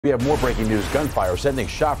We have more breaking news. Gunfire sending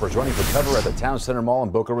shoppers running for cover at the Town Center Mall in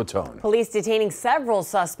Boca Raton. Police detaining several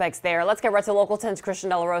suspects there. Let's get right to Local 10's Christian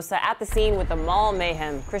De La Rosa at the scene with the mall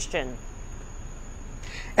mayhem. Christian.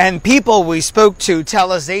 And people we spoke to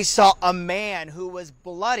tell us they saw a man who was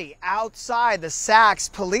bloody outside the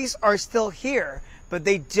Saks. Police are still here, but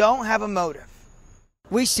they don't have a motive.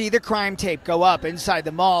 We see the crime tape go up inside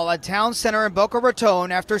the mall at Town Center in Boca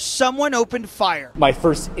Raton after someone opened fire. My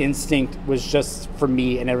first instinct was just for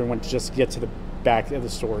me and everyone to just get to the back of the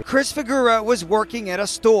store. Chris Figura was working at a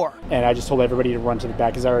store. And I just told everybody to run to the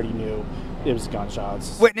back because I already knew it was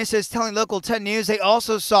gunshots. Witnesses telling Local 10 News they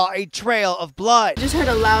also saw a trail of blood. Just heard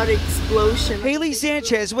a loud explosion. Haley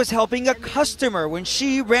Sanchez was helping a customer when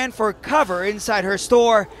she ran for cover inside her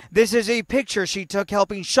store. This is a picture she took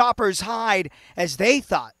helping shoppers hide as they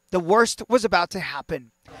thought the worst was about to happen.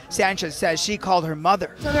 Sanchez says she called her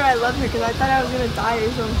mother. I told her I love her because I thought I was going to die or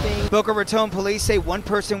something. Boca Raton police say one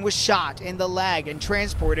person was shot in the leg and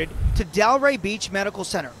transported to Delray Beach Medical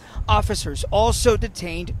Center. Officers also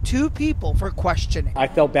detained 2 people for questioning. I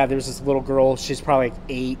felt bad. There was this little girl. She's probably like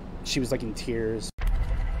 8. She was like in tears.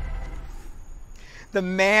 The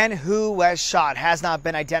man who was shot has not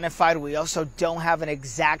been identified. We also don't have an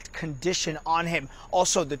exact condition on him.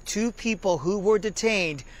 Also, the 2 people who were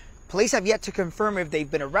detained, police have yet to confirm if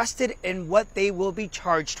they've been arrested and what they will be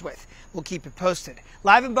charged with. We'll keep it posted.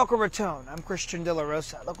 Live in Boca Raton, I'm Christian De La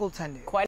Rosa, Local 10 News.